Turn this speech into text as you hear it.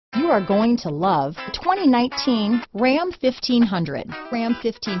are going to love the 2019 Ram 1500. Ram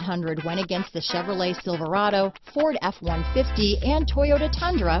 1500 went against the Chevrolet Silverado, Ford F-150, and Toyota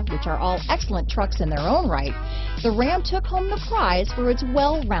Tundra, which are all excellent trucks in their own right. The Ram took home the prize for its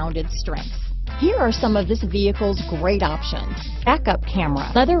well-rounded strengths. Here are some of this vehicle's great options: backup camera,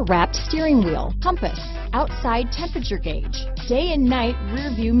 leather-wrapped steering wheel, compass, outside temperature gauge, day and night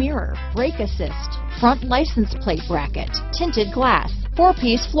rear view mirror, brake assist, front license plate bracket, tinted glass,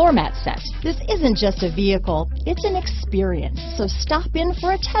 4-piece floor mat set. This isn't just a vehicle, it's an experience. So stop in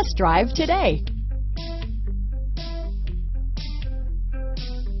for a test drive today.